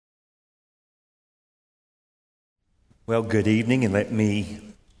Well, good evening, and let me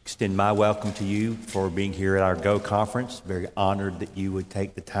extend my welcome to you for being here at our GO conference. Very honored that you would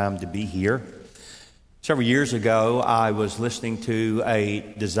take the time to be here. Several years ago, I was listening to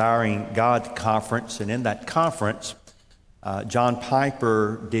a Desiring God conference, and in that conference, John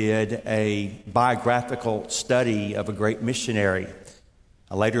Piper did a biographical study of a great missionary.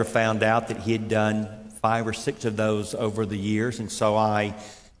 I later found out that he had done 5 or 6 of those over the years, and so I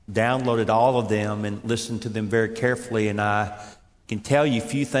downloaded all of them and listened to them very carefully, and I can tell you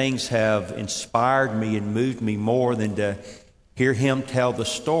few things have inspired me and moved me more than to hear him tell the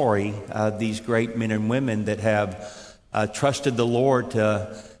story of these great men and women that have trusted the Lord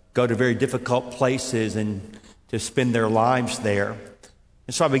to go to very difficult places and to spend their lives there.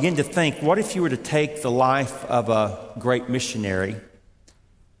 And so I began to think, what if you were to take the life of a great missionary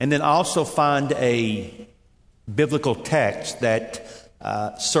and then also find a biblical text that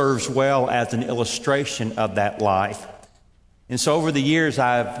serves well as an illustration of that life. And so over the years,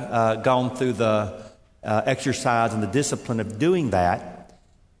 I've gone through the exercise and the discipline of doing that.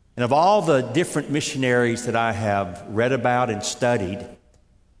 And of all the different missionaries that I have read about and studied,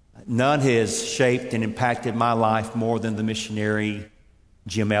 none has shaped and impacted my life more than the missionary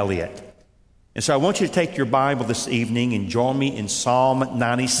Jim Elliot. And so I want you to take your Bible this evening and join me in Psalm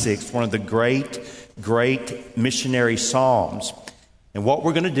 96, one of the great missionary psalms. And what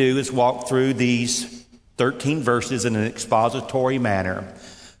we're going to do is walk through these 13 verses in an expository manner,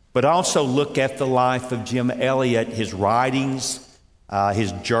 but also look at the life of Jim Elliot, his writings,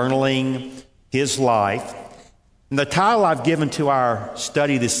 his journaling, his life. And the title I've given to our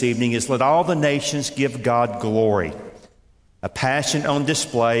study this evening is Let All the Nations Give God Glory, a passion on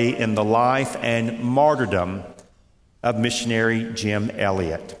display in the life and martyrdom of missionary Jim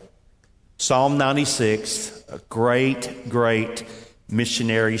Elliot. Psalm 96, a great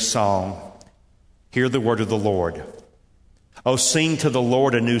missionary song. Hear the word of the Lord. Oh, sing to the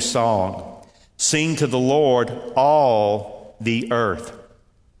Lord a new song. Sing to the Lord all the earth.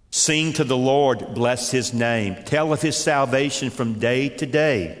 Sing to the Lord, bless his name. Tell of his salvation from day to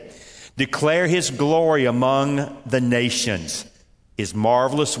day. Declare his glory among the nations, his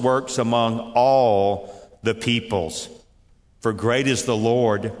marvelous works among all the peoples. For great is the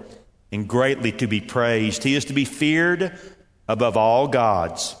Lord, and greatly to be praised. He is to be feared above all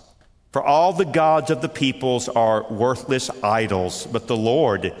gods. For all the gods of the peoples are worthless idols, but the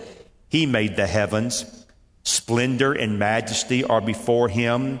Lord, he made the heavens. Splendor and majesty are before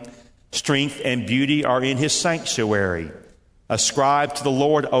him. Strength and beauty are in his sanctuary. Ascribe to the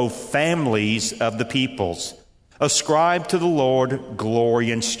Lord, O families of the peoples. Ascribe to the Lord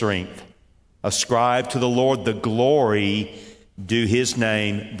glory and strength. Ascribe to the Lord the glory due his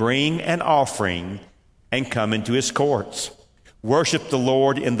name. Bring an offering and come into his courts. Worship the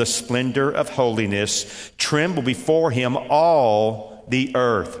Lord in the splendor of holiness. Tremble before him, all the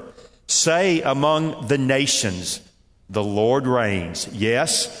earth. Say among the nations, the Lord reigns.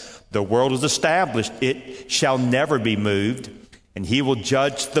 Yes, the world is established. It shall never be moved, and he will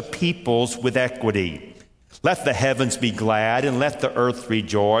judge the peoples with equity. Let the heavens be glad, and let the earth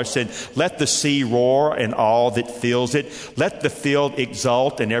rejoice, and let the sea roar and all that fills it. Let the field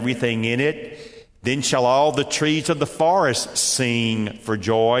exult and everything in it. Then shall all the trees of the forest sing for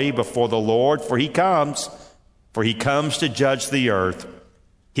joy before the Lord, for he comes to judge the earth.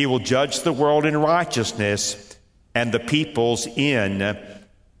 He will judge the world in righteousness and the peoples in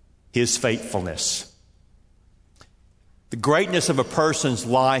his faithfulness. The greatness of a person's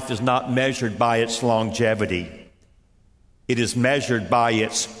life is not measured by its longevity. It is measured by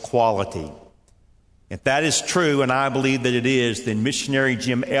its quality. If that is true, and I believe that it is, then missionary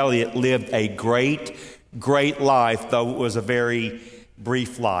Jim Elliot lived a great life, though it was a very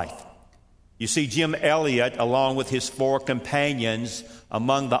brief life. You see, Jim Elliot, along with his 4 companions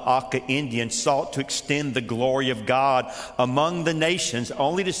among the Auca Indians, sought to extend the glory of God among the nations,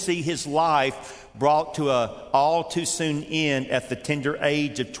 only to see his life brought to an all too soon end at the tender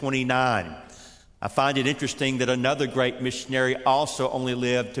age of 29. I find it interesting that another great missionary also only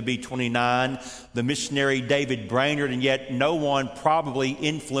lived to be 29, the missionary David Brainerd, and yet no one probably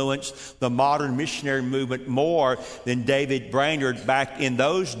influenced the modern missionary movement more than David Brainerd back in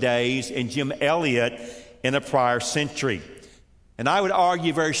those days and Jim Elliot in a prior century. And I would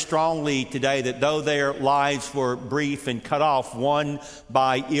argue very strongly today that though their lives were brief and cut off, one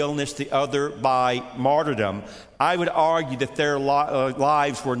by illness, the other by martyrdom, I would argue that their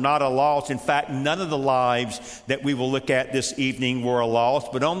lives were not a loss. In fact, none of the lives that we will look at this evening were a loss,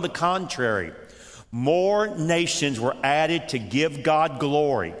 but on the contrary, more nations were added to give God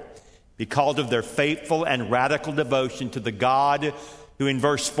glory because of their faithful and radical devotion to the God who in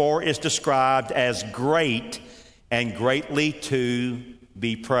verse 4 is described as great and greatly to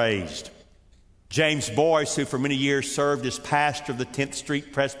be praised. James Boyce, who for many years served as pastor of the 10th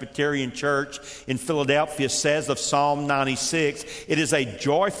Street Presbyterian Church in Philadelphia, says of Psalm 96, it is a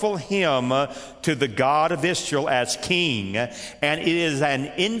joyful hymn to the God of Israel as King, and it is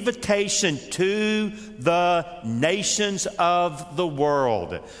an invitation to the nations of the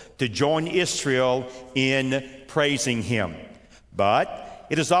world to join Israel in praising Him. But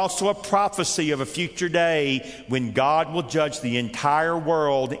it is also a prophecy of a future day when God will judge the entire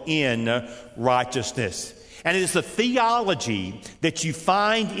world in righteousness. And it is the theology that you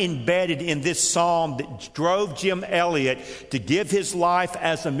find embedded in this psalm that drove Jim Elliot to give his life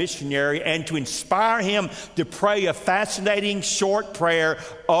as a missionary and to inspire him to pray a fascinating short prayer,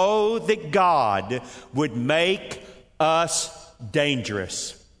 "Oh, that God would make us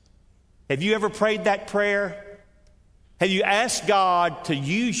dangerous." Have you ever prayed that prayer? Have you asked God to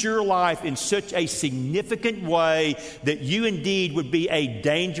use your life in such a significant way that you indeed would be a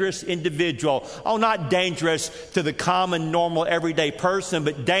dangerous individual? Oh, not dangerous to the common, normal, everyday person,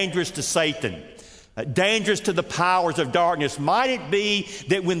 but dangerous to Satan, dangerous to the powers of darkness. Might it be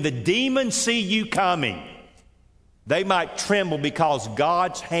that when the demons see you coming, they might tremble because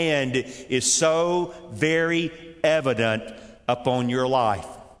God's hand is so very evident upon your life?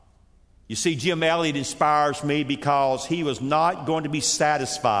 You see, Jim Elliot inspires me because he was not going to be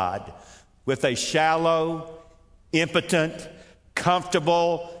satisfied with a shallow, impotent,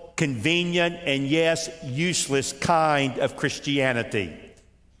 comfortable, convenient, and yes, useless kind of Christianity.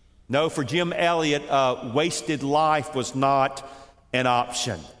 No, for Jim Elliot, a wasted life was not an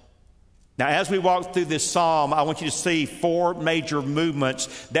option. Now, as we walk through this psalm, I want you to see four major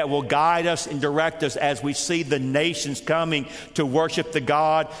movements that will guide us and direct us as we see the nations coming to worship the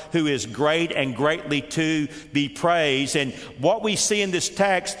God who is great and greatly to be praised. And what we see in this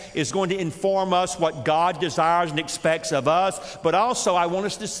text is going to inform us what God desires and expects of us. But also, I want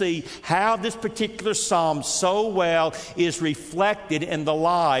us to see how this particular psalm so well is reflected in the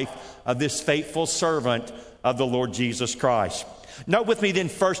life of this faithful servant of the Lord Jesus Christ. Note with me then,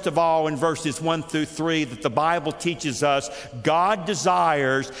 first of all, in verses 1 through 3, that the Bible teaches us God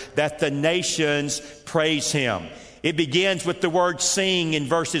desires that the nations praise Him. It begins with the word sing in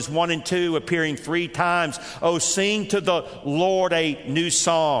verses 1 and 2, appearing 3 times. Oh, sing to the Lord a new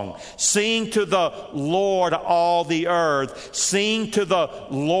song. Sing to the Lord all the earth. Sing to the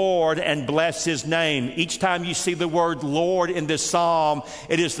Lord and bless His name. Each time you see the word Lord in this psalm,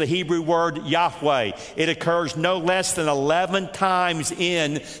 it is the Hebrew word Yahweh. It occurs no less than 11 times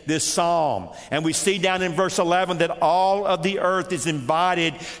in this psalm. And we see down in verse 11 that all of the earth is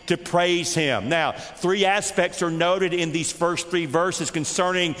invited to praise Him. Now, 3 aspects are noted in these first 3 verses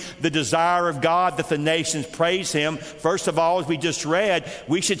concerning the desire of God that the nations praise Him. First of all, as we just read,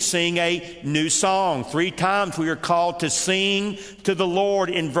 we should sing a new song. 3 times we are called to sing to the Lord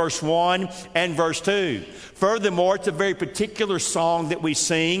in verse 1 and verse 2. Furthermore, it's a very particular song that we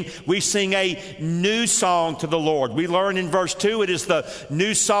sing. We sing a new song to the Lord. We learn in verse 2 it is the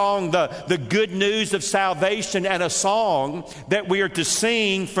new song, the good news of salvation, and a song that we are to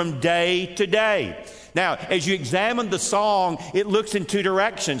sing from day to day. Now, as you examine the song, it looks in 2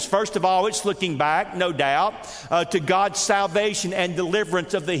 directions. First of all, it's looking back, no doubt, to God's salvation and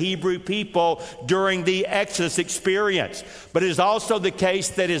deliverance of the Hebrew people during the Exodus experience. But it is also the case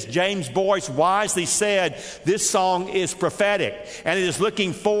that, as James Boyce wisely said, this song is prophetic. And it is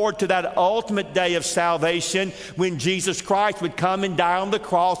looking forward to that ultimate day of salvation when Jesus Christ would come and die on the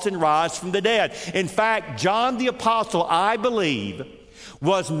cross and rise from the dead. In fact, John the Apostle, I believe,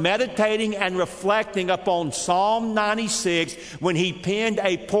 was meditating and reflecting upon Psalm 96 when he penned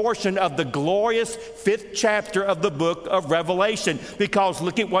a portion of the glorious 5th chapter of the book of Revelation. Because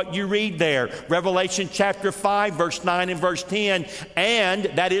look at what you read there. Revelation chapter 5, verse 9 and verse 10. And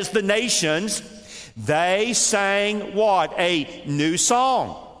that is the nations, they sang what? A new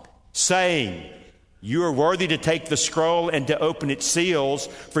song, saying, you are worthy to take the scroll and to open its seals,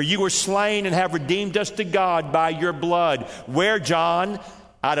 for you were slain and have redeemed us to God by your blood. Where, John?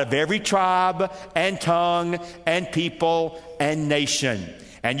 Out of every tribe and tongue and people and nation.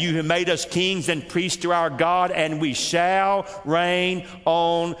 And you have made us kings and priests to our God, and we shall reign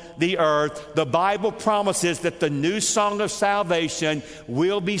on the earth. The Bible promises that the new song of salvation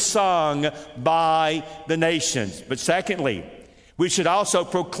will be sung by the nations. But secondly, we should also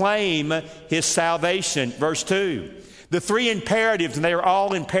proclaim His salvation. Verse 2. The 3 imperatives, and they are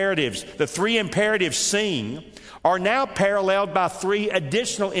all imperatives, the 3 imperatives sing, are now paralleled by 3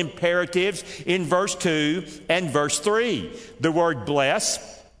 additional imperatives in verse 2 and verse 3. The word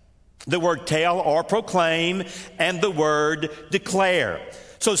bless, the word tell or proclaim, and the word declare.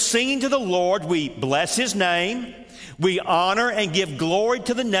 So singing to the Lord, we bless His name. We honor and give glory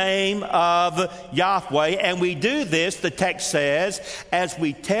to the name of Yahweh. And we do this, the text says, as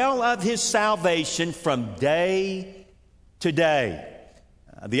we tell of His salvation from day to day.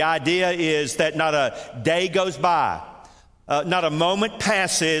 The idea is that not a day goes by, not a moment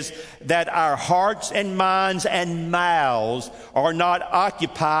passes that our hearts and minds and mouths are not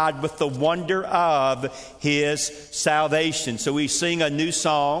occupied with the wonder of His salvation. So we sing a new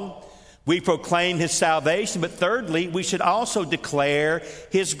song. We proclaim His salvation. But thirdly, we should also declare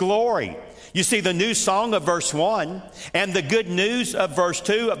His glory. You see, the new song of verse 1 and the good news of verse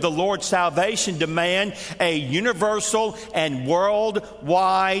 2 of the Lord's salvation demand a universal and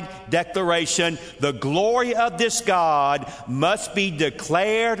worldwide declaration. The glory of this God must be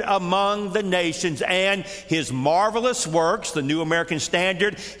declared among the nations, and His marvelous works, the New American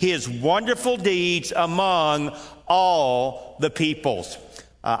Standard, His wonderful deeds among all the peoples.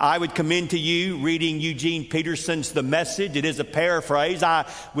 I would commend to you reading Eugene Peterson's The Message. It is a paraphrase.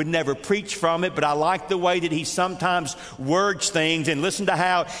 I would never preach from it, but I like the way that he sometimes words things. And listen to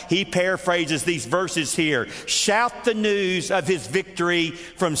how he paraphrases these verses here. Shout the news of His victory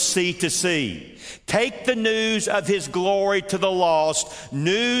from sea to sea. Take the news of His glory to the lost,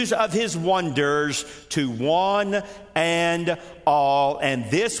 news of His wonders to one and all. And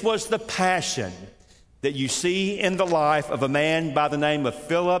this was the passion that you see in the life of a man by the name of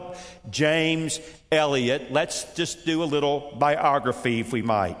Philip James Elliott. Let's just do a little biography, if we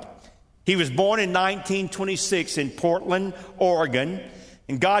might. He was born in 1926 in Portland, Oregon,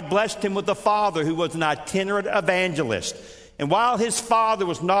 and God blessed him with a father who was an itinerant evangelist. And while his father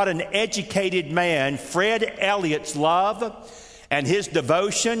was not an educated man, Fred Elliott's love and his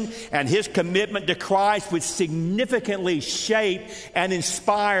devotion and his commitment to Christ would significantly shape and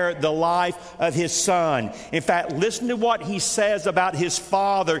inspire the life of his son. In fact, listen to what he says about his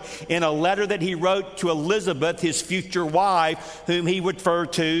father in a letter that he wrote to Elizabeth, his future wife, whom he would refer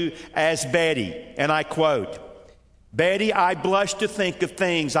to as Betty. And I quote, "Betty, I blush to think of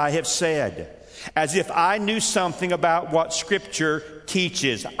things I have said, as if I knew something about what Scripture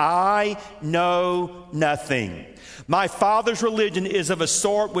teaches. I know nothing. My father's religion is of a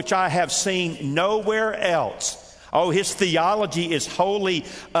sort which I have seen nowhere else. Oh, his theology is wholly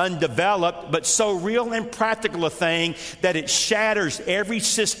undeveloped, but so real and practical a thing that it shatters every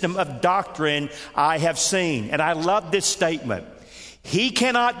system of doctrine I have seen." And I love this statement. He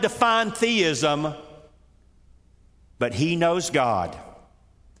cannot define theism, but he knows God.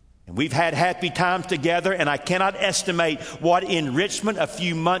 And we've had happy times together, and I cannot estimate what enrichment a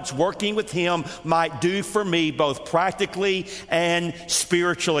few months working with him might do for me, both practically and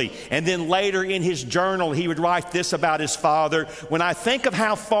spiritually. And then later in his journal, he would write this about his father. "When I think of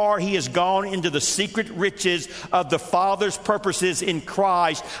how far he has gone into the secret riches of the Father's purposes in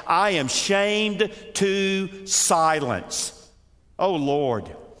Christ, I am shamed to silence. Oh Lord,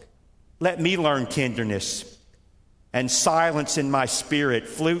 let me learn tenderness and silence in my spirit,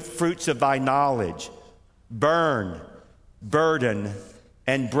 fruits of thy knowledge. Burn, burden,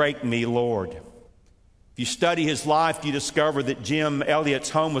 and break me, Lord." If you study his life, you discover that Jim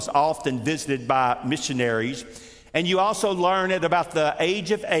Elliott's home was often visited by missionaries. And you also learn at about the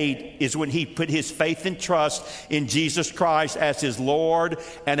age of 8 is when he put his faith and trust in Jesus Christ as his Lord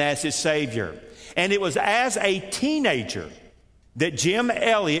and as his Savior. And it was as a teenager that Jim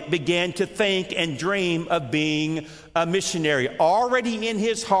Elliott began to think and dream of being a missionary. Already in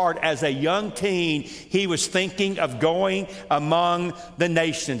his heart as a young teen, he was thinking of going among the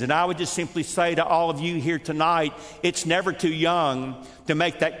nations. And I would just simply say to all of you here tonight, it's never too young to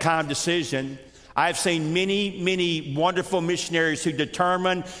make that kind of decision. I've seen many wonderful missionaries who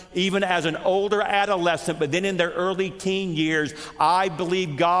determined, even as an older adolescent, but then in their early teen years, I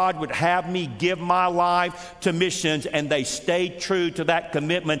believe God would have me give my life to missions, and they stayed true to that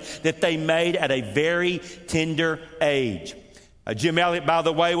commitment that they made at a very tender age. Jim Elliott, by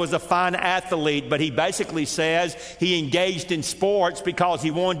the way, was a fine athlete, but he basically says he engaged in sports because he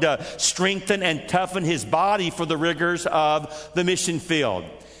wanted to strengthen and toughen his body for the rigors of the mission field.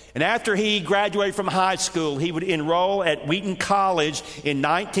 And after he graduated from high school, he would enroll at Wheaton College in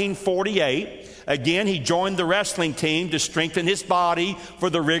 1948. Again, he joined the wrestling team to strengthen his body for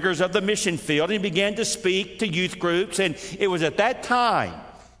the rigors of the mission field. And he began to speak to youth groups. And it was at that time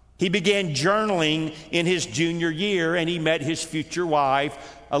he began journaling in his junior year, and he met his future wife,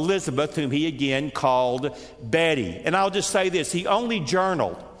 Elizabeth, whom he again called Betty. And I'll just say this, he only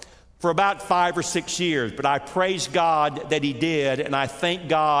journaled for about 5 or 6 years, but I praise God that he did, and I thank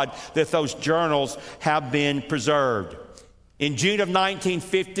God that those journals have been preserved. In June of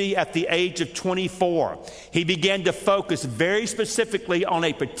 1950, at the age of 24, he began to focus very specifically on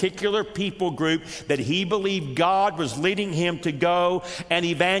a particular people group that he believed God was leading him to go and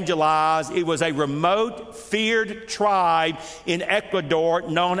evangelize. It was a remote, feared tribe in Ecuador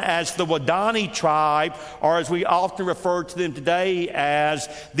known as the Waodani tribe, or as we often refer to them today as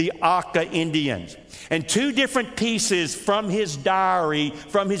the Auca Indians. And two different pieces from his diary,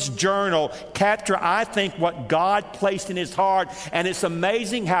 from his journal, capture, I think, what God placed in his heart. And it's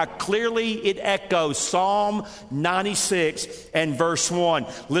amazing how clearly it echoes Psalm 96 and verse 1.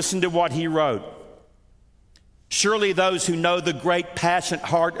 Listen to what he wrote. Surely those who know the great passionate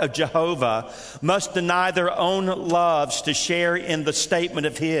heart of Jehovah must deny their own loves to share in the statement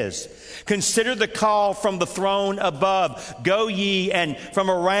of his. Consider the call from the throne above. Go ye, and from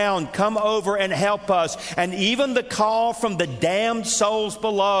around come over and help us. And even the call from the damned souls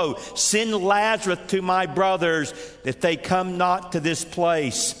below. Send Lazarus to my brothers, that they come not to this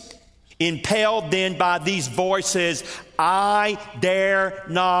place. Impelled then by these voices, I dare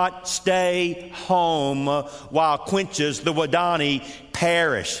not stay home while quenches the Waodani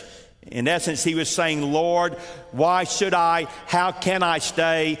perish. In essence, he was saying, Lord, why should I? How can I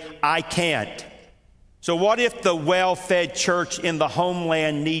stay? I can't. So what if the well-fed church in the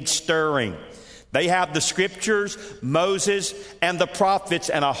homeland needs stirring? They have the scriptures, Moses, and the prophets,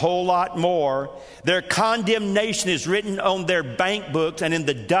 and a whole lot more. Their condemnation is written on their bank books and in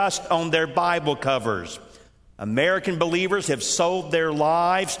the dust on their Bible covers. American believers have sold their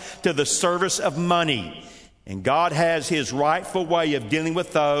lives to the service of money. And God has his rightful way of dealing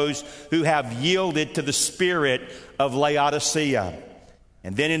with those who have yielded to the spirit of Laodicea.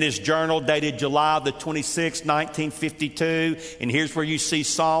 And then in his journal dated July the 26th, 1952, and here's where you see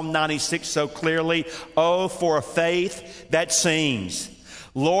Psalm 96 so clearly. Oh, for a faith that sings.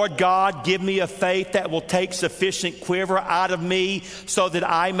 Lord God, give me a faith that will take sufficient quiver out of me so that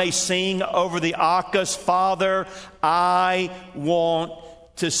I may sing over the Aucas. Father, I want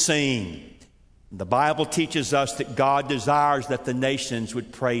to sing. The Bible teaches us that God desires that the nations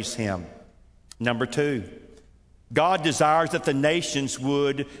would praise him. Number two, God desires that the nations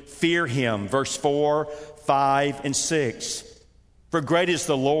would fear him. Verse 4, 5, and 6. For great is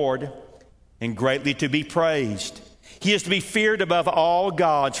the Lord, and greatly to be praised. He is to be feared above all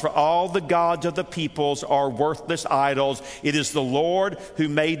gods, for all the gods of the peoples are worthless idols. It is the Lord who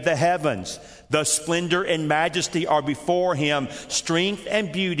made the heavens. The splendor and majesty are before him. Strength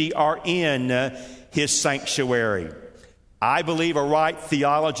and beauty are in his sanctuary. I believe a right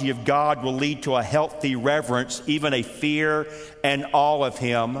theology of God will lead to a healthy reverence, even a fear and awe of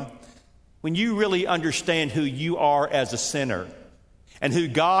him. When you really understand who you are as a sinner and who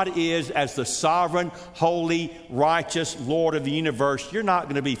God is as the sovereign, holy, righteous Lord of the universe, you're not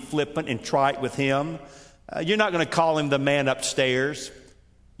going to be flippant and trite with him. You're not going to call him the man upstairs.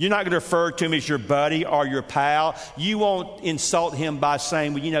 You're not going to refer to him as your buddy or your pal. You won't insult him by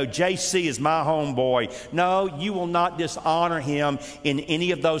saying, well, you know, JC is my homeboy. No, you will not dishonor him in any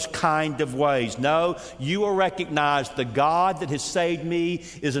of those kind of ways. No, you will recognize the God that has saved me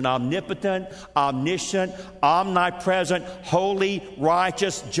is an omnipotent, omniscient, omnipresent, holy,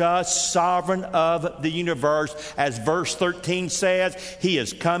 righteous, just, sovereign of the universe. As verse 13 says, he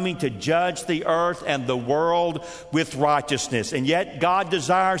is coming to judge the earth and the world with righteousness. And yet God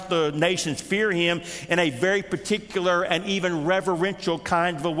desires the nations fear him in a very particular and even reverential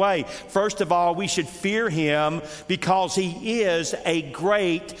kind of a way. First of all, we should fear him because he is a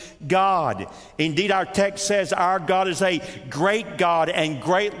great God. Indeed, our text says our God is a great God, and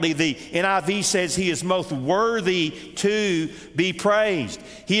greatly, the NIV says he is most worthy to be praised.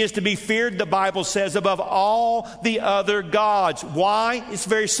 He is to be feared, the Bible says, above all the other gods. Why? It's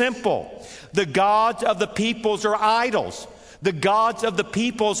very simple. The gods of the peoples are idols. The gods of the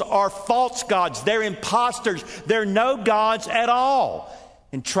peoples are false gods. They're imposters. They're no gods at all.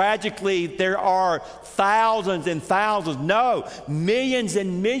 And tragically, there are thousands and thousands, no, millions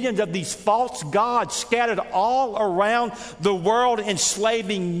and millions of these false gods scattered all around the world,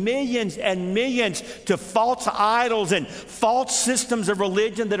 enslaving millions and millions to false idols and false systems of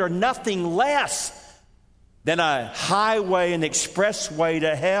religion that are nothing less than a highway and expressway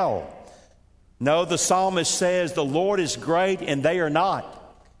to hell. No, the psalmist says the Lord is great and they are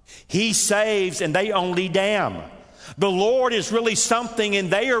not. He saves and they only damn. The Lord is really something and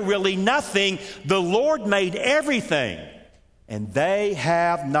they are really nothing. The Lord made everything and they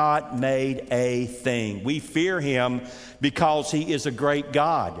have not made a thing. We fear him because he is a great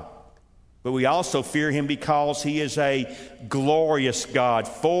God. But we also fear him because he is a glorious God.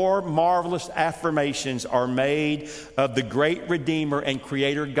 4 marvelous affirmations are made of the great Redeemer and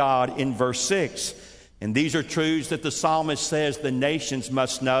Creator God in verse 6. And these are truths that the psalmist says the nations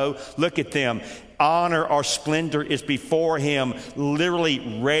must know. Look at them. Honor or splendor is before him,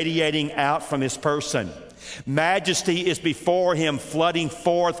 literally radiating out from his person. Majesty is before him, flooding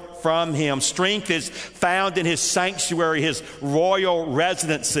forth from him. Strength is found in his sanctuary, his royal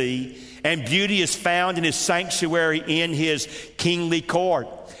residency. And beauty is found in his sanctuary, in his kingly court.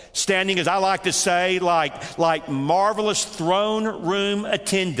 Standing, as I like to say, like marvelous throne room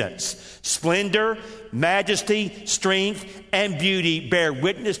attendants. Splendor, majesty, strength, and beauty bear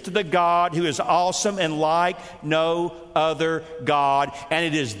witness to the God who is awesome and like no other God. And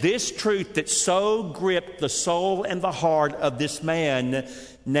it is this truth that so gripped the soul and the heart of this man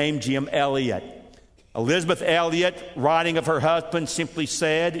named Jim Elliot. Elizabeth Elliot, writing of her husband, simply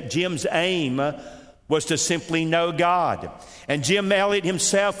said, Jim's aim was to simply know God. And Jim Elliot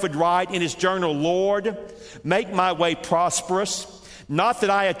himself would write in his journal, Lord, make my way prosperous, not that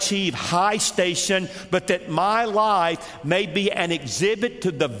I achieve high station, but that my life may be an exhibit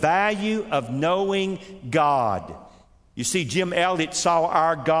to the value of knowing God. You see, Jim Elliot saw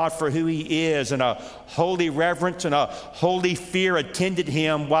our God for who he is, and a holy reverence and a holy fear attended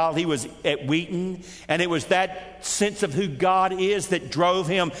him while he was at Wheaton. And it was that sense of who God is that drove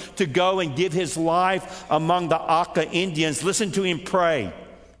him to go and give his life among the Auca Indians. Listen to him pray.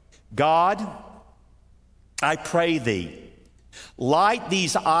 God, I pray thee, light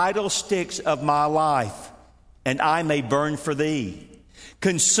these idle sticks of my life, and I may burn for thee.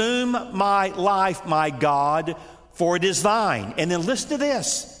 Consume my life, my God, for it is thine. And then listen to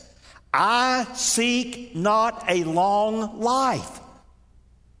this. I seek not a long life,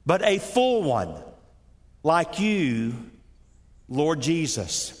 but a full one, like you, Lord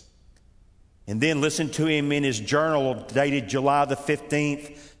Jesus. And then listen to him in his journal dated July the 15th,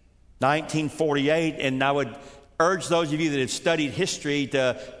 1948. And I would urge those of you that have studied history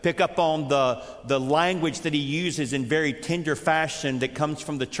to pick up on the language that he uses in very tender fashion that comes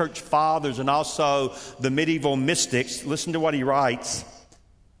from the church fathers and also the medieval mystics. Listen to what he writes.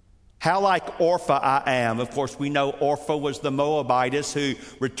 How like Orpah I am. Of course, we know Orpah was the Moabitess who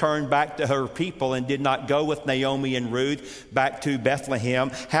returned back to her people and did not go with Naomi and Ruth back to Bethlehem.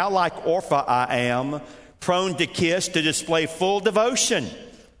 How like Orpah I am, prone to kiss, to display full devotion,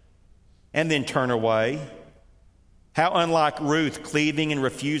 and then turn away. How unlike Ruth, cleaving and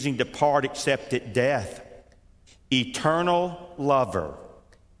refusing to part except at death. Eternal lover,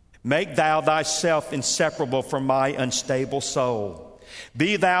 make thou thyself inseparable from my unstable soul.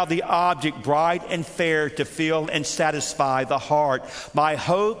 Be thou the object bright and fair to fill and satisfy the heart. My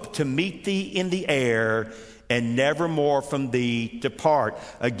hope to meet thee in the air and nevermore from thee depart.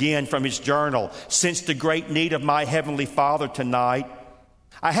 Again from his journal. Since the great need of my heavenly Father tonight,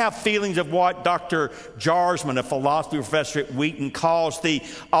 I have feelings of what Dr. Jarsman, a philosophy professor at Wheaton, calls the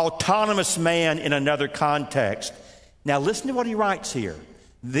autonomous man in another context. Now listen to what he writes here.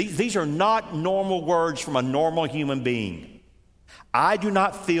 These are not normal words from a normal human being. I do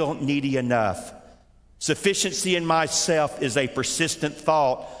not feel needy enough. Sufficiency in myself is a persistent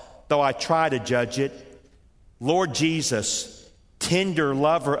thought, though I try to judge it. Lord Jesus, tender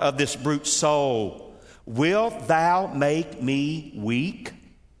lover of this brute soul, wilt thou make me weak?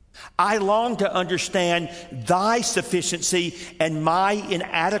 I long to understand thy sufficiency and my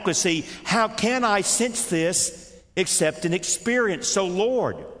inadequacy. How can I sense this except in experience? So,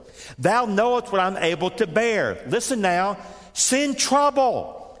 Lord, thou knowest what I'm able to bear. Listen now. Send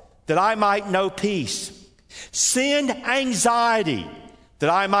trouble that I might know peace. Send anxiety that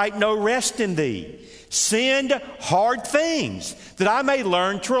I might know rest in thee. Send hard things that I may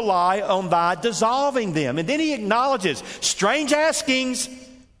learn to rely on thy dissolving them. And then he acknowledges strange askings.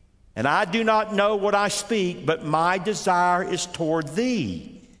 And I do not know what I speak, but my desire is toward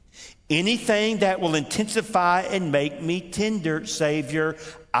thee. Anything that will intensify and make me tender, Savior,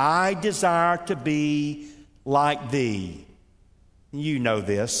 I desire to be like thee. You know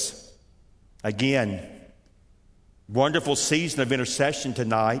this. Again, wonderful season of intercession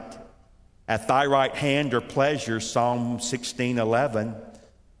tonight. At thy right hand are pleasures, Psalm 16:11.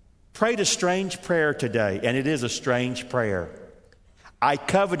 Prayed a strange prayer today, and it is a strange prayer. I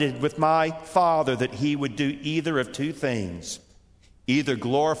coveted with my Father that he would do either of two things, either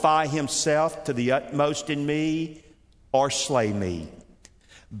glorify himself to the utmost in me or slay me.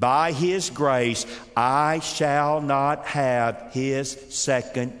 By his grace, I shall not have his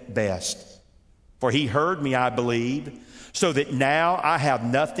second best. For he heard me, I believe, so that now I have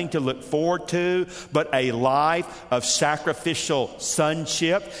nothing to look forward to but a life of sacrificial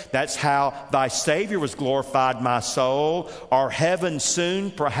sonship. That's how thy Savior was glorified, my soul. Or heaven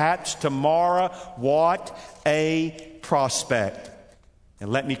soon, perhaps tomorrow. What a prospect.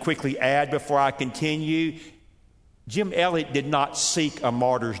 And let me quickly add before I continue, Jim Elliot did not seek a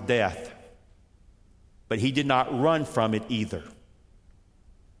martyr's death, but he did not run from it either.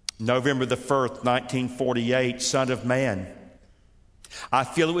 November the 1st, 1948, Son of Man, I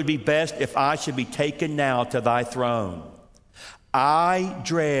feel it would be best if I should be taken now to thy throne. I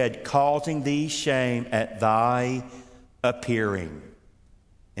dread causing thee shame at thy appearing.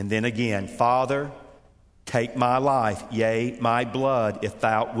 And then again, Father, take my life, yea, my blood, if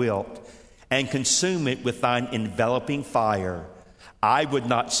thou wilt, and consume it with thine enveloping fire. I would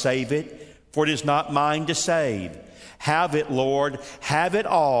not save it, for it is not mine to save. Have it, Lord, have it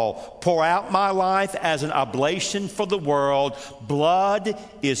all. Pour out my life as an oblation for the world. Blood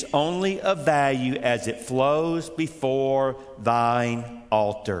is only of value as it flows before thine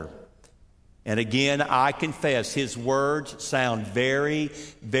altar. And again, I confess, his words sound very,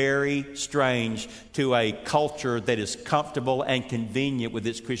 very strange to a culture that is comfortable and convenient with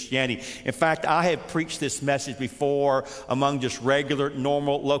its Christianity. In fact, I have preached this message before among just regular,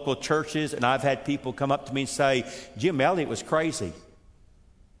 normal, local churches, and I've had people come up to me and say, Jim Elliot was crazy.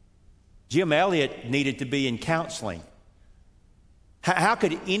 Jim Elliot needed to be in counseling. How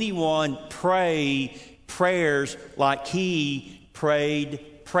could anyone pray prayers like he prayed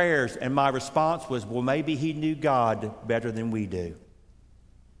prayers? And my response was, well, maybe he knew God better than we do.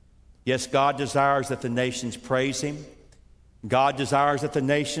 Yes, God desires that the nations praise him. God desires that the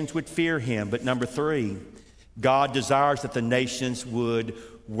nations would fear him. But number 3, God desires that the nations would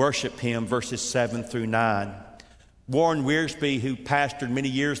worship him, verses 7 through 9. Warren Wiersbe, who pastored many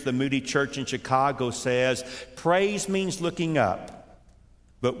years at the Moody Church in Chicago, says, praise means looking up,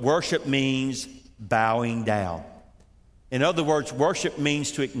 but worship means bowing down. In other words, worship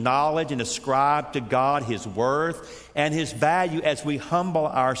means to acknowledge and ascribe to God his worth and his value as we humble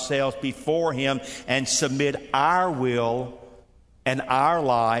ourselves before him and submit our will and our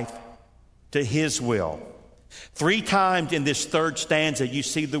life to his will. 3 times in this 3rd stanza, you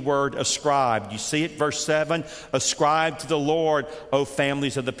see the word ascribed. You see it, verse 7, ascribe to the Lord, O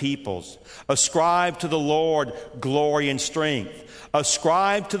families of the peoples. Ascribe to the Lord glory and strength.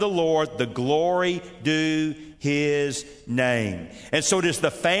 Ascribe to the Lord the glory due his name. And so it is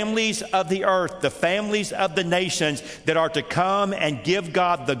the families of the earth, the families of the nations that are to come and give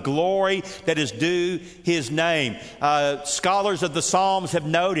God the glory that is due his name. Scholars of the Psalms have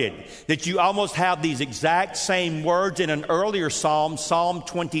noted that you almost have these exact same words in an earlier psalm, Psalm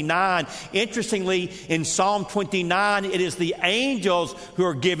 29. Interestingly, in Psalm 29, it is the angels who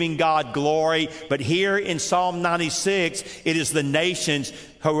are giving God glory, but here in Psalm 96, it is the nations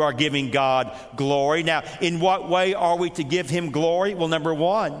who are giving God glory. Now, in what way are we to give him glory? Well, number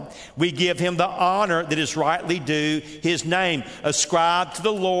 1, we give him the honor that is rightly due his name. Ascribe to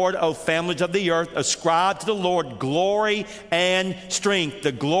the Lord, O families of the earth. Ascribe to the Lord glory and strength,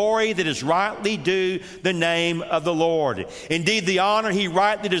 the glory that is rightly due the name of the Lord. Indeed, the honor he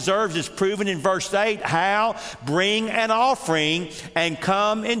rightly deserves is proven in verse 8. How? Bring an offering and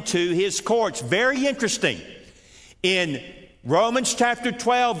come into his courts. Very interesting. In Romans chapter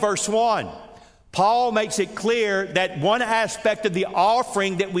 12, verse 1, Paul makes it clear that one aspect of the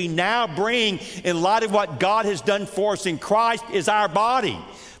offering that we now bring in light of what God has done for us in Christ is our body.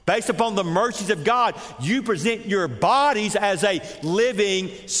 Based upon the mercies of God, you present your bodies as a living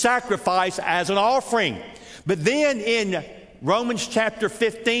sacrifice, as an offering. But then in Romans chapter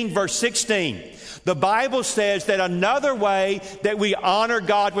 15, verse 16, the Bible says that another way that we honor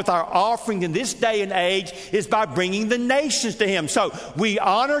God with our offering in this day and age is by bringing the nations to him. So we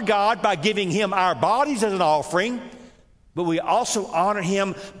honor God by giving him our bodies as an offering, but we also honor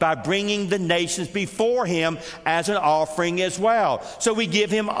him by bringing the nations before him as an offering as well. So we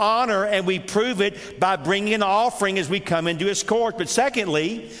give him honor, and we prove it by bringing an offering as we come into his court. But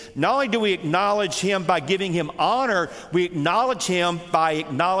secondly, not only do we acknowledge him by giving him honor, we acknowledge him by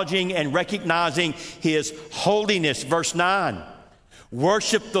acknowledging and recognizing his holiness. Verse 9.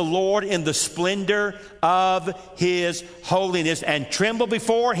 Worship the Lord in the splendor of his holiness, and tremble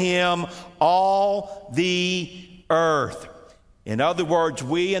before him, all the earth. In other words,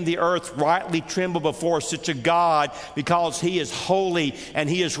 we and the earth rightly tremble before such a God because he is holy and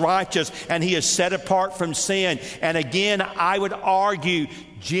he is righteous and he is set apart from sin. And again, I would argue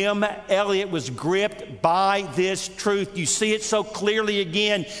Jim Elliot was gripped by this truth. You see it so clearly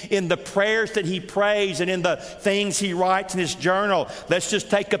again in the prayers that he prays and in the things he writes in his journal. Let's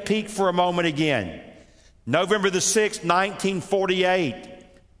just take a peek for a moment again. November the 6th, 1948.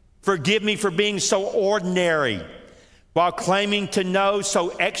 Forgive me for being so ordinary while claiming to know so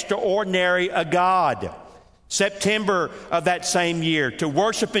extraordinary a God. September of that same year, to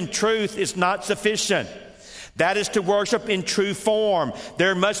worship in truth is not sufficient. That is to worship in true form.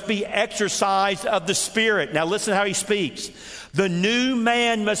 There must be exercise of the Spirit. Now listen how he speaks. The new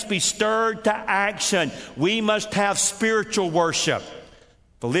man must be stirred to action. We must have spiritual worship.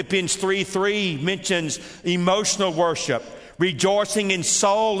 Philippians 3:3 mentions emotional worship, rejoicing in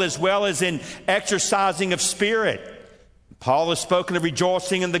soul as well as in exercising of spirit. Paul has spoken of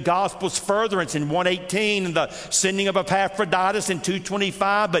rejoicing in the gospel's furtherance in 1:18 and the sending of Epaphroditus in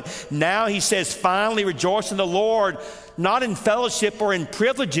 2:25. But now he says, finally rejoice in the Lord, not in fellowship or in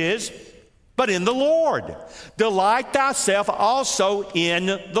privileges, but in the Lord. Delight thyself also in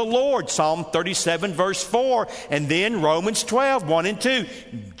the Lord. Psalm 37 verse 4. And then Romans 12, 1 and 2.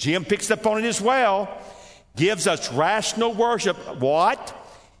 Jim picks up on it as well. Gives us rational worship. What?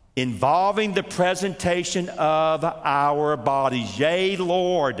 Involving the presentation of our bodies. Yea,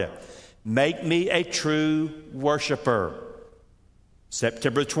 Lord, make me a true worshiper.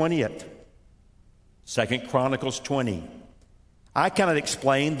 September 20th, 2 Chronicles 20. I cannot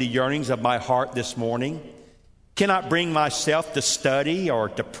explain the yearnings of my heart this morning. Cannot bring myself to study or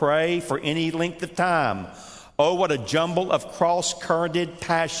to pray for any length of time. Oh, what a jumble of cross-currented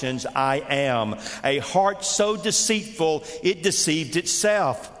passions I am. A heart so deceitful it deceives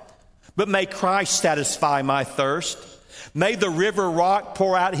itself. But may Christ satisfy my thirst. May the river rock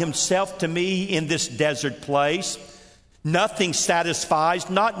pour out himself to me in this desert place. Nothing satisfies,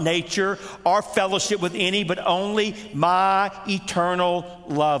 not nature or fellowship with any, but only my eternal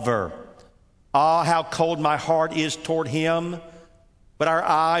lover. Ah, how cold my heart is toward him, but our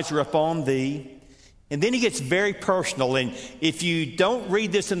eyes are upon thee. And then he gets very personal. And if you don't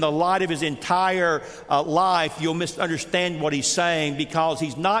read this in the light of his entire life, you'll misunderstand what he's saying, because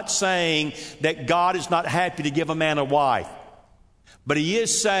he's not saying that God is not happy to give a man a wife. But he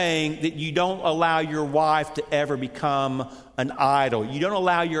is saying that you don't allow your wife to ever become an idol. You don't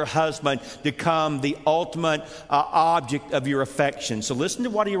allow your husband to become the ultimate object of your affection. So listen to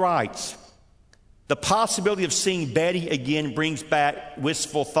what he writes. The possibility of seeing Betty again brings back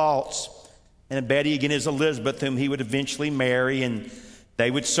wistful thoughts. And Betty again is Elizabeth, whom he would eventually marry. And they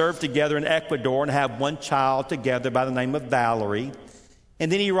would serve together in Ecuador and have one child together by the name of Valerie.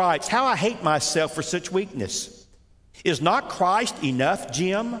 And then he writes, how I hate myself for such weakness. Is not Christ enough,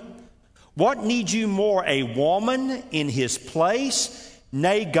 Jim? What need you more, a woman in his place?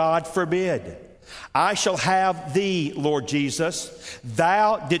 Nay, God forbid. I shall have thee, Lord Jesus.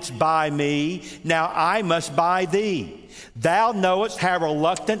 Thou didst buy me, now I must buy thee. Thou knowest how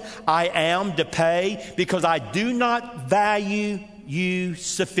reluctant I am to pay, because I do not value you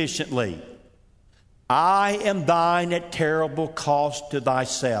sufficiently. I am thine at terrible cost to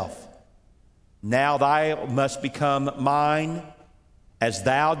thyself. Now thou must become mine, as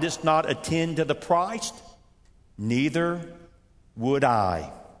thou didst not attend to the price, neither would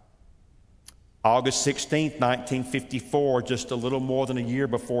I. August 16th, 1954, just a little more than a year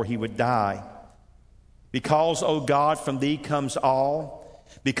before he would die. Because, O God, from thee comes all.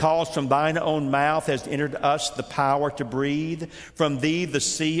 Because from thine own mouth has entered us the power to breathe. From thee the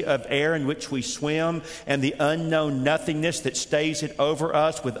sea of air in which we swim, and the unknown nothingness that stays it over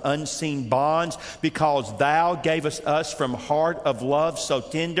us with unseen bonds. Because thou gavest us from heart of love so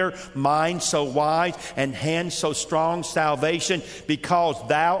tender, mind so wise, and hand so strong salvation. Because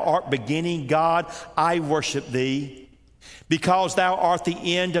thou art beginning, God, I worship thee. Because thou art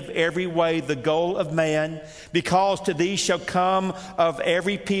the end of every way, the goal of man. Because to thee shall come of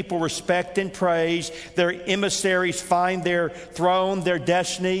every people respect and praise. Their emissaries find their throne, their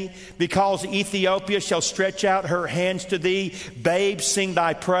destiny. Because Ethiopia shall stretch out her hands to thee, babes sing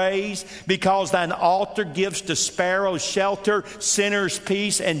thy praise. Because thine altar gives to sparrows shelter, sinners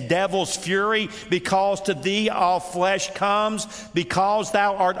peace, and devils fury. Because to thee all flesh comes. Because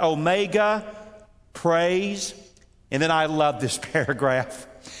thou art Omega, praise. And then I love this paragraph.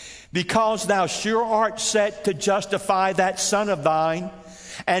 Because thou sure art set to justify that Son of thine,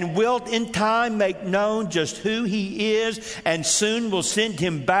 and wilt in time make known just who he is, and soon will send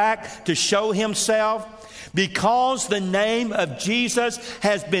him back to show himself. Because the name of Jesus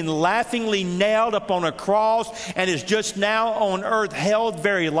has been laughingly nailed upon a cross and is just now on earth held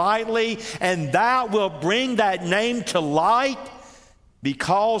very lightly, and thou wilt bring that name to light.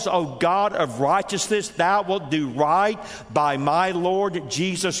 Because, O God of righteousness, thou wilt do right by my Lord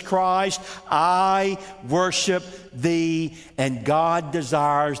Jesus Christ. I worship thee, and God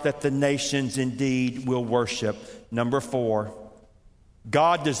desires that the nations indeed will worship. Number 4,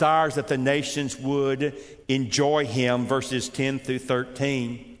 God desires that the nations would enjoy him, verses 10 through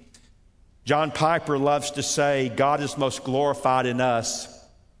 13. John Piper loves to say, God is most glorified in us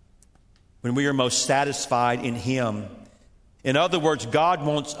when we are most satisfied in him. In other words, God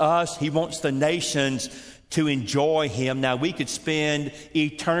wants us, he wants the nations to enjoy Him. Now, we could spend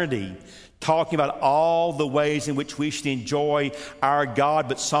eternity talking about all the ways in which we should enjoy our God,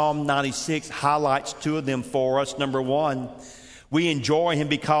 but Psalm 96 highlights two of them for us. Number one, we enjoy Him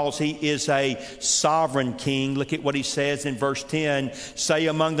because He is a sovereign King. Look at what He says in verse 10. Say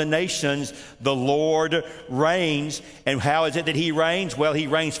among the nations, the Lord reigns. And how is it that He reigns? Well, He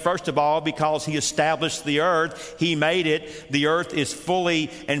reigns first of all because He established the earth. He made it. The earth is fully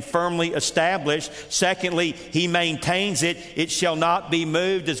and firmly established. Secondly, He maintains it. It shall not be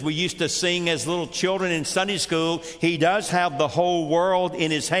moved. As we used to sing as little children in Sunday school, He does have the whole world in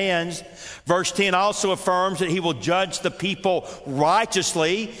His hands. Verse 10 also affirms that He will judge the people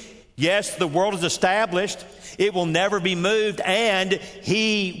righteously. Yes, the world is established. It will never be moved, and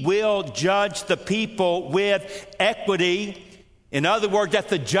He will judge the people with equity. In other words, at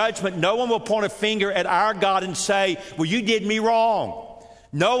the judgment, no one will point a finger at our God and say, well, you did me wrong.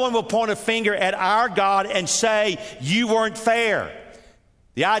 No one will point a finger at our God and say, you weren't fair.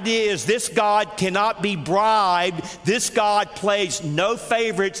 The idea is this God cannot be bribed. This God plays no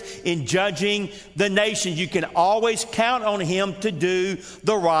favorites in judging the nations. You can always count on Him to do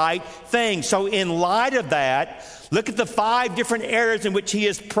the right thing. So in light of that, look at the 5 different areas in which He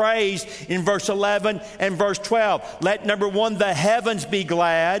is praised in verse 11 and verse 12. Let, number 1, the heavens be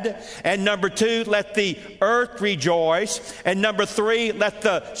glad. And number 2, let the earth rejoice. And number 3, let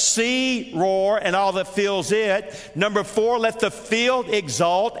the sea roar and all that fills it. Number 4, let the field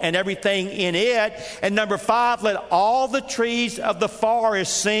exult and everything in it. And number 5, let all the trees of the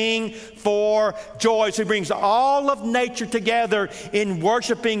forest sing for joy. So He brings all of nature together in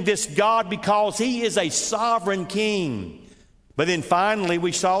worshiping this God because He is a sovereign King. But then finally,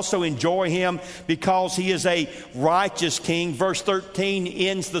 we should also enjoy Him because He is a righteous King. Verse 13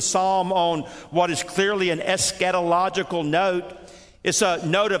 ends the psalm on what is clearly an eschatological note. It's a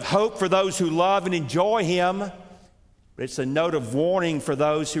note of hope for those who love and enjoy Him, but it's a note of warning for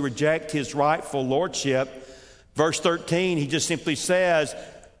those who reject His rightful lordship. Verse 13, He just simply says,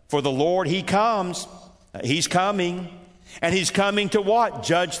 for the Lord, He comes. He's coming. And He's coming to what?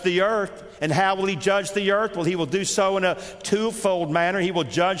 Judge the earth. And how will He judge the earth? Well, He will do so in a twofold manner. He will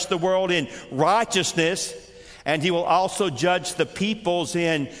judge the world in righteousness, and He will also judge the peoples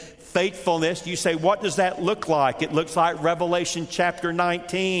in faithfulness. You say, what does that look like? It looks like Revelation chapter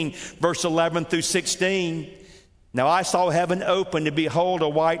 19, verse 11 through 16. Now I saw heaven open, to behold a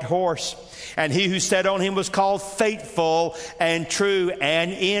white horse, and He who sat on him was called Faithful and True,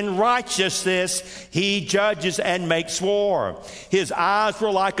 and in righteousness He judges and makes war. His eyes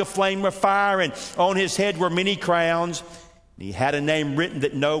were like a flame of fire, and on His head were many crowns. He had a name written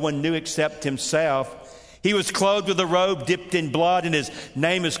that no one knew except Himself. He was clothed with a robe dipped in blood, and His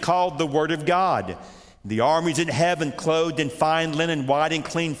name is called the Word of God. The armies in heaven, clothed in fine linen, white and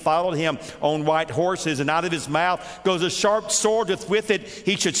clean, followed Him on white horses. And out of His mouth goes a sharp sword, with it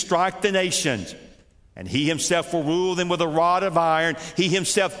He should strike the nations. And He Himself will rule them with a rod of iron. He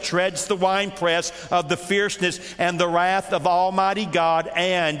Himself treads the winepress of the fierceness and the wrath of Almighty God.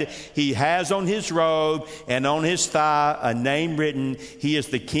 And He has on His robe and on His thigh a name written. He is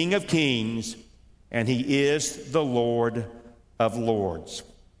the King of kings, and He is the Lord of lords.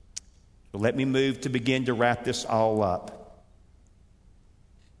 So let me move to begin to wrap this all up.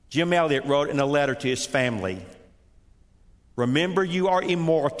 Jim Elliot wrote in a letter to his family, remember, you are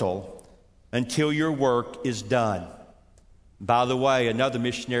immortal until your work is done. By the way, another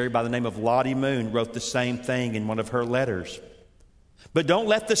missionary by the name of Lottie Moon wrote the same thing in one of her letters. But don't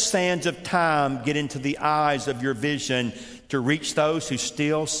let the sands of time get into the eyes of your vision to reach those who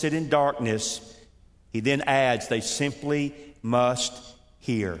still sit in darkness. He then adds, they simply must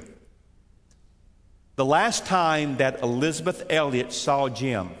hear. The last time that Elizabeth Elliot saw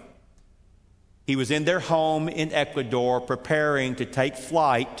Jim, he was in their home in Ecuador preparing to take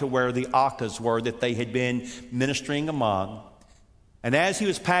flight to where the Aucas were that they had been ministering among. And as he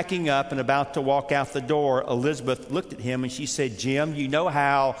was packing up and about to walk out the door, Elizabeth looked at him and she said, Jim, you know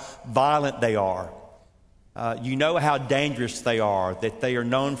how violent they are. You know how dangerous they are, that they are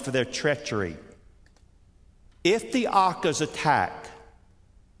known for their treachery. If the Aucas attack,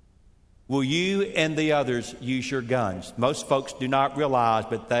 will you and the others use your guns? Most folks do not realize,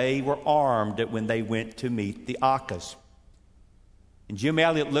 but they were armed when they went to meet the Aucas. And Jim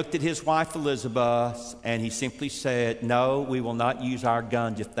Elliot looked at his wife Elizabeth and he simply said, no, we will not use our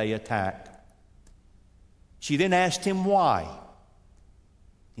guns if they attack. She then asked him why.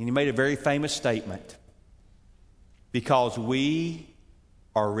 And he made a very famous statement. Because we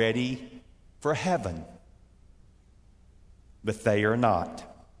are ready for heaven, but they are not.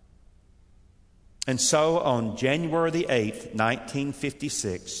 And so on January the 8th,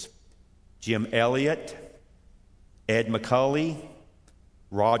 1956, Jim Elliot Ed McCulley,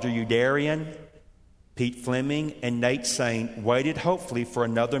 Roger Udarian, Pete Fleming, and Nate Saint waited hopefully for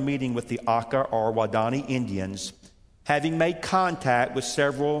another meeting with the Aka or Wadani Indians, having made contact with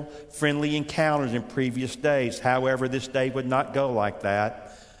several friendly encounters in previous days. However, this day would not go like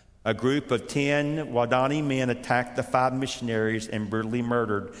that. A group of 10 Wadani men attacked the 5 missionaries and brutally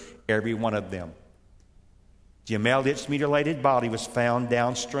murdered every one of them. Jim Elliot's mutilated body was found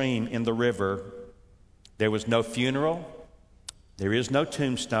downstream in the river. There was no funeral. There is no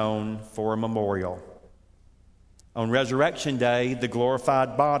tombstone for a memorial. On Resurrection Day, the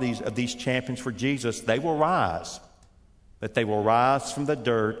glorified bodies of these champions for Jesus, they will rise, but they will rise from the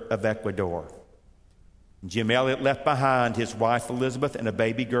dirt of Ecuador. Jim Elliot left behind his wife Elizabeth and a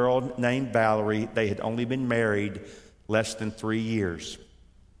baby girl named Valerie. They had only been married less than 3 years.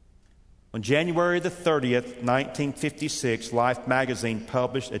 On January the 30th, 1956, Life magazine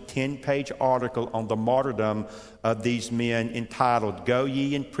published a 10-page article on the martyrdom of these men entitled, "Go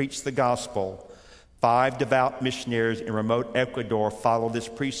Ye and Preach the Gospel." 5 devout missionaries in remote Ecuador follow this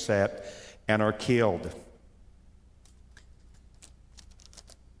precept and are killed.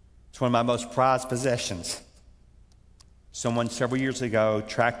 It's one of my most prized possessions. Someone several years ago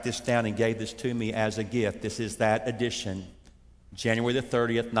tracked this down and gave this to me as a gift. This is that edition. January the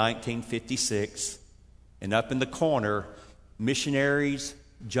 30th, 1956, and up in the corner, Missionaries,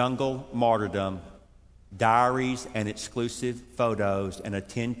 Jungle Martyrdom, diaries and exclusive photos, and a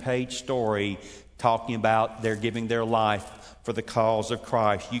 10-page story talking about their giving their life for the cause of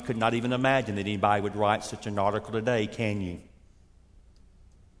Christ. You could not even imagine that anybody would write such an article today, can you?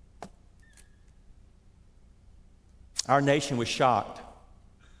 Our nation was shocked.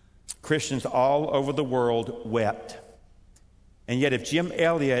 Christians all over the world wept. And yet, if Jim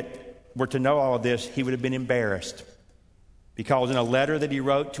Elliot were to know all of this, he would have been embarrassed. Because in a letter that he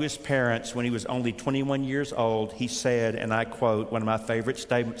wrote to his parents when he was only 21 years old, he said, and I quote one of my favorite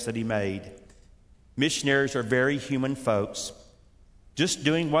statements that he made, "Missionaries are very human folks, just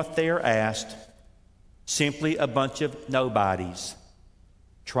doing what they are asked, simply a bunch of nobodies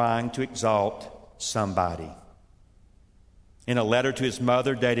trying to exalt somebody." In a letter to his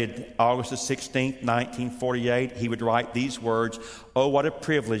mother dated August the 16th, 1948, he would write these words, "Oh, what a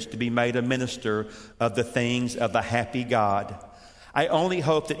privilege to be made a minister of the things of the happy God. I only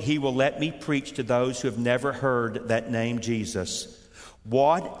hope that he will let me preach to those who have never heard that name Jesus.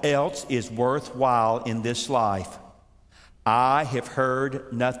 What else is worthwhile in this life? I have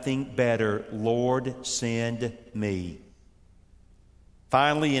heard nothing better. Lord, send me."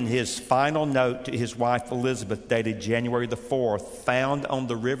 Finally, in his final note to his wife Elizabeth, dated January the 4th, found on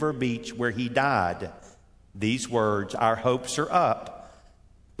the river beach where he died, these words, "Our hopes are up,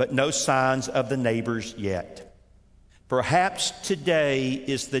 but no signs of the neighbors yet. Perhaps today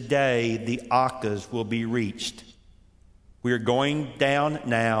is the day the Akas will be reached. We are going down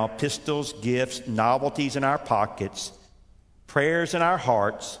now, pistols, gifts, novelties in our pockets, prayers in our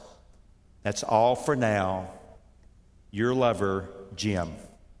hearts. That's all for now. Your lover, Jim."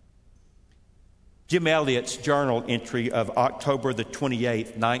 Jim Elliot's journal entry of October the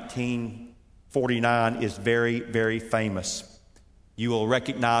 28th, 1949 is very, very famous. You will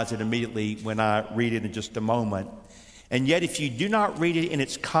recognize it immediately when I read it in just a moment. And yet, if you do not read it in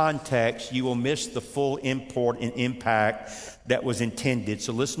its context, you will miss the full import and impact that was intended.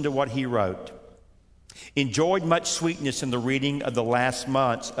 So listen to what he wrote. "Enjoyed much sweetness in the reading of the last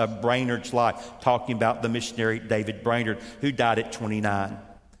months of Brainerd's life," talking about the missionary David Brainerd, who died at 29.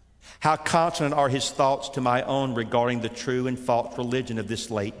 "How consonant are his thoughts to my own regarding the true and false religion of this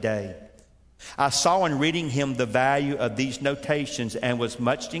late day. I saw in reading him the value of these notations and was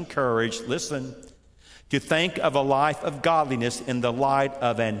much encouraged, listen, to think of a life of godliness in the light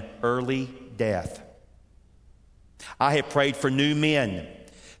of an early death. I have prayed for new men,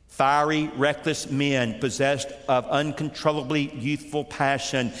 fiery, reckless men possessed of uncontrollably youthful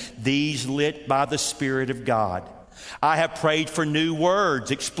passion, these lit by the Spirit of God. I have prayed for new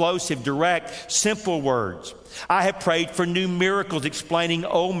words, explosive, direct, simple words. I have prayed for new miracles, explaining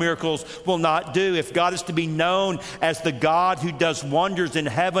old miracles will not do. If God is to be known as the God who does wonders in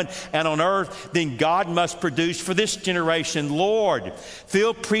heaven and on earth, then God must produce for this generation, Lord,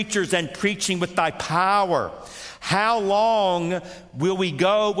 fill preachers and preaching with thy power. How long will we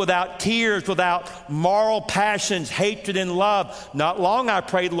go without tears, without moral passions, hatred, and love? Not long, I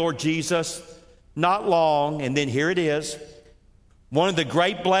pray, Lord Jesus. Not long. And then here it is. One of the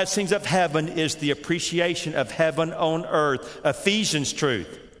great blessings of heaven is the appreciation of heaven on earth. Ephesians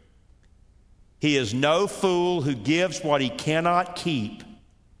truth. He is no fool who gives what he cannot keep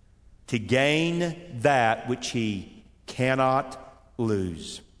to gain that which he cannot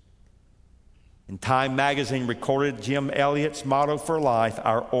lose. And Time magazine recorded Jim Elliot's motto for life: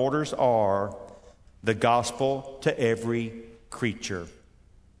 our orders are the gospel to every creature.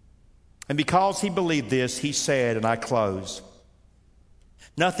 And because he believed this, he said, and I close,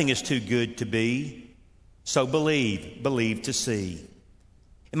 nothing is too good to be, so believe to see.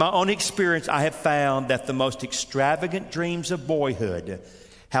 In my own experience, I have found that the most extravagant dreams of boyhood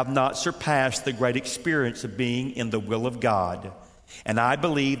have not surpassed the great experience of being in the will of God. And I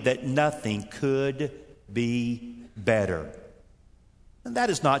believe that nothing could be better. And that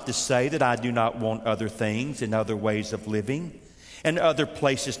is not to say that I do not want other things and other ways of living and other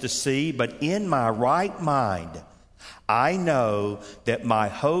places to see, but in my right mind, I know that my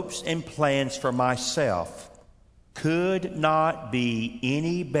hopes and plans for myself could not be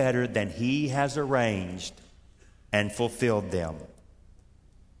any better than He has arranged and fulfilled them.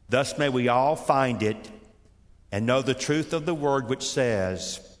 Thus may we all find it and know the truth of the word which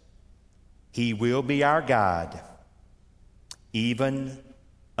says, He will be our guide, even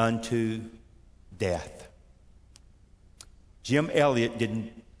unto death. Jim Elliot did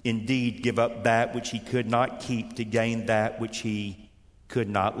indeed give up that which he could not keep to gain that which he could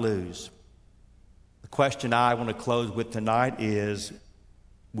not lose. The question I want to close with tonight is,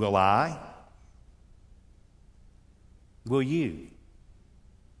 will I? Will you?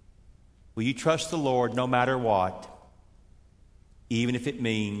 Will you trust the Lord no matter what, even if it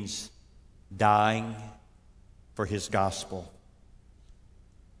means dying for His gospel?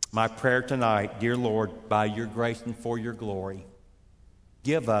 My prayer tonight, dear Lord, by your grace and for your glory,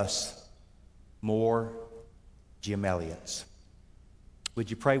 give us more Jim Elliots. Would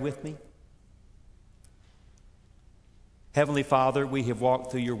you pray with me? Heavenly Father, we have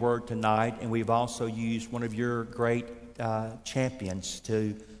walked through your word tonight, and we've also used one of your great champions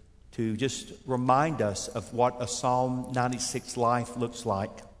to just remind us of what a Psalm 96 life looks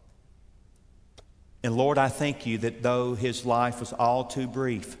like. And Lord, I thank you that though his life was all too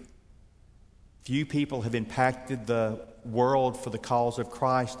brief, few people have impacted the world for the cause of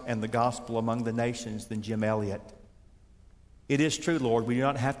Christ and the gospel among the nations than Jim Elliot. It is true, Lord, we do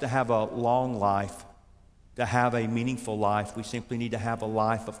not have to have a long life to have a meaningful life. We simply need to have a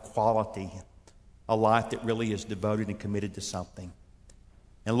life of quality, a life that really is devoted and committed to something.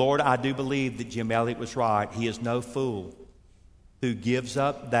 And Lord, I do believe that Jim Elliot was right. He is no fool who gives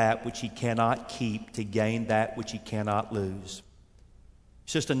up that which he cannot keep to gain that which he cannot lose.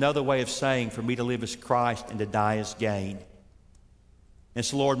 It's just another way of saying, for me to live as Christ and to die as gain. And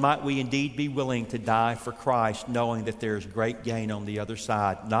so, Lord, might we indeed be willing to die for Christ, knowing that there is great gain on the other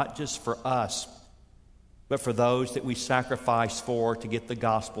side, not just for us, but for those that we sacrifice for to get the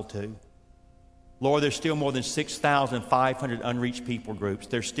gospel to. Lord, there's still more than 6,500 unreached people groups.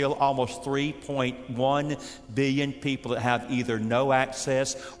 There's still almost 3.1 billion people that have either no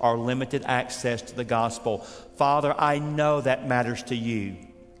access or limited access to the gospel. Father, I know that matters to you,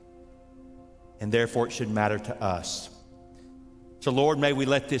 and therefore it should matter to us. So, Lord, may we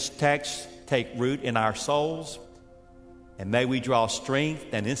let this text take root in our souls, and may we draw strength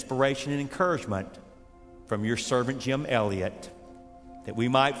and inspiration and encouragement from your servant Jim Elliot, that we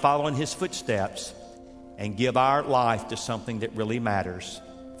might follow in his footsteps and give our life to something that really matters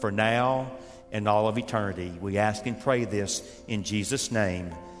for now and all of eternity. We ask and pray this in Jesus'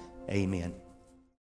 name. Amen.